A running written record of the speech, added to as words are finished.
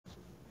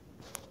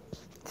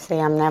See,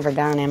 I'm never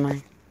done, am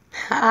I?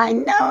 I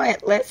know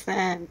it,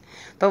 listen.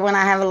 But when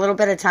I have a little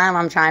bit of time,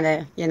 I'm trying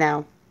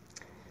to,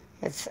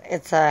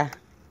 it's a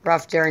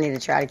rough journey to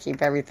try to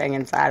keep everything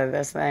inside of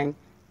this thing.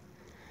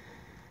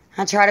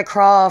 I try to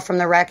crawl from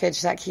the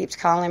wreckage that keeps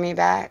calling me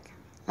back,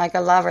 like a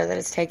lover that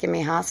has taken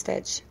me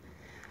hostage.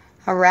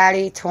 A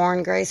ratty,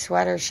 torn gray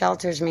sweater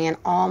shelters me in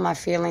all my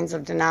feelings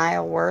of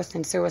denial, worth,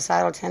 and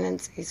suicidal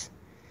tendencies.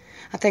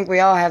 I think we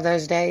all have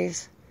those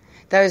days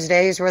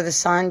where the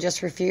sun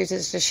just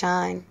refuses to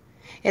shine.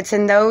 It's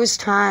in those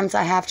times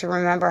I have to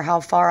remember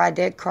how far I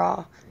did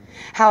crawl,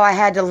 how I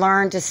had to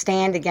learn to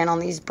stand again on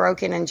these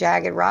broken and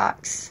jagged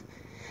rocks.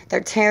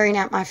 They're tearing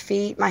at my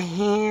feet. My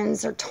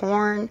hands are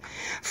torn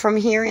from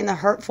hearing the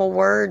hurtful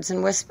words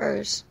and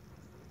whispers.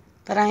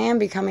 But I am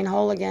becoming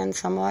whole again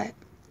somewhat.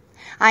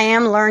 I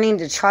am learning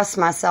to trust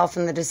myself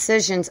in the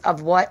decisions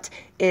of what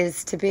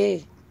is to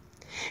be.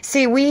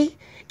 See, we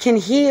can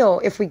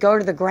heal if we go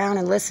to the ground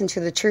and listen to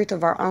the truth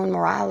of our own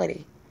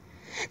morality.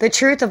 The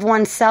truth of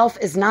oneself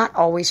is not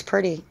always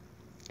pretty.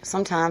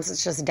 Sometimes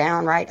it's just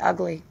downright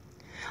ugly.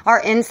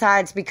 Our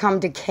insides become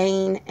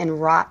decaying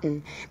and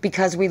rotten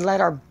because we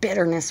let our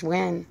bitterness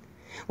win.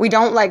 We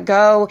don't let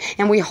go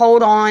and we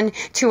hold on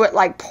to it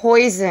like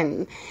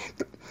poison.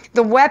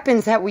 The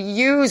weapons that we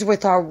use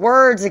with our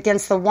words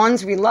against the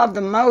ones we love the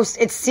most,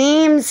 it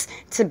seems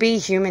to be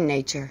human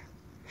nature.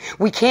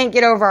 We can't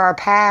get over our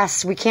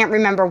past. We can't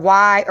remember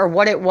why or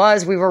what it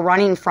was we were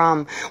running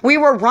from. We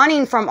were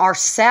running from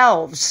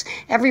ourselves.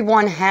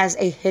 Everyone has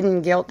a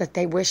hidden guilt that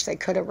they wish they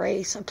could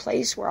erase, a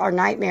place where our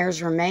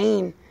nightmares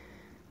remain.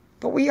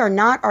 But we are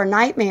not our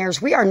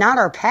nightmares. We are not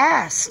our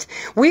past.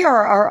 We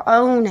are our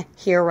own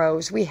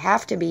heroes. We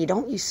have to be,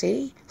 don't you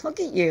see? Look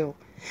at you,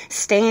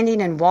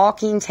 standing and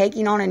walking,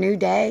 taking on a new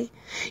day.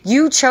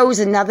 You chose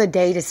another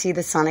day to see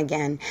the sun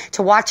again,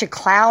 to watch a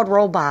cloud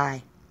roll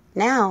by.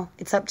 Now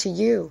it's up to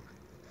you.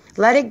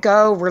 Let it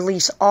go.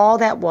 Release all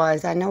that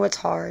was. I know it's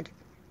hard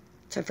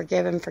to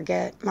forgive and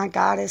forget. My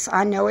goddess,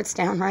 I know it's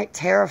downright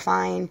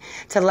terrifying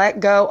to let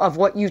go of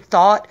what you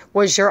thought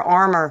was your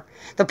armor,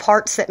 the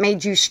parts that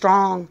made you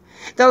strong.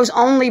 Those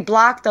only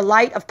block the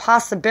light of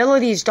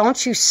possibilities,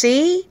 don't you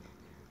see?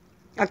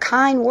 A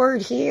kind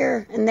word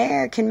here and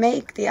there can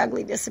make the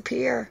ugly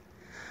disappear.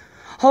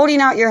 Holding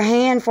out your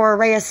hand for a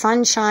ray of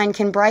sunshine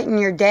can brighten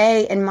your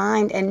day and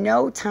mind in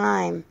no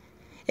time.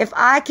 If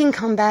I can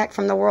come back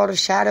from the world of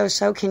shadows,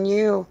 so can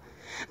you.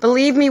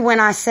 Believe me when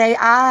I say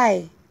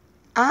I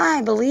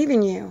believe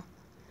in you.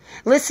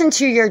 Listen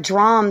to your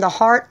drum. The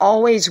heart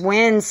always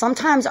wins.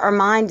 Sometimes our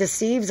mind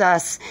deceives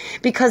us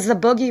because the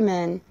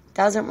boogeyman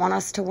doesn't want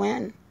us to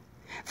win.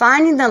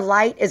 Finding the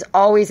light is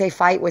always a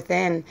fight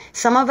within.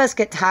 Some of us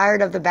get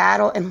tired of the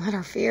battle and let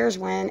our fears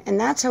win, and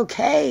that's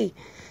okay.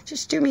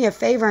 Just do me a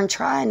favor and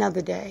try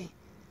another day.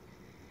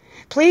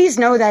 Please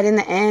know that in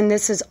the end,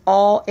 this is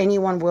all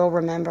anyone will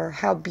remember,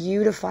 how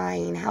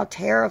beautifying, how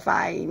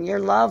terrifying your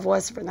love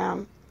was for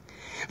them.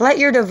 Let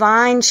your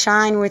divine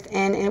shine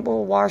within, and it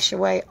will wash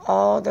away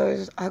all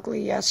those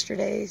ugly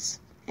yesterdays,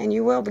 and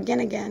you will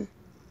begin again.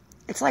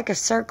 It's like a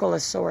circle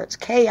of sorts,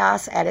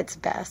 chaos at its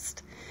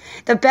best.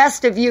 The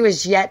best of you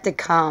is yet to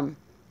come.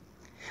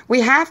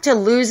 We have to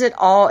lose it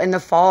all in the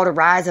fall to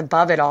rise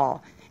above it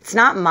all. It's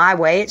not my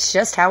way, it's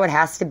just how it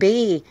has to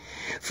be.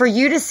 For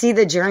you to see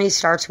the journey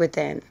starts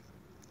within.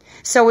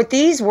 So with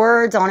these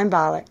words on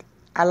Embolic,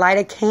 I light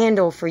a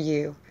candle for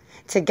you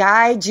to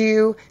guide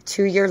you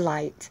to your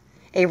light,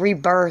 a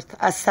rebirth,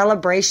 a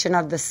celebration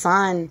of the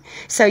sun,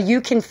 so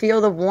you can feel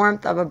the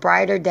warmth of a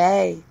brighter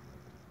day.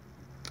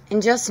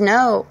 And just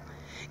know,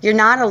 you're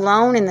not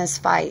alone in this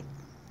fight.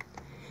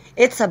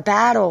 It's a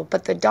battle,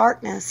 but the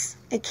darkness,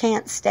 it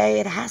can't stay.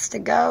 It has to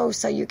go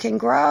so you can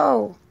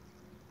grow.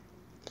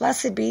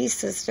 Blessed be,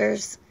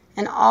 sisters,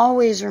 and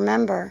always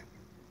remember,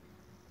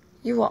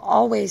 you will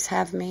always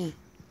have me.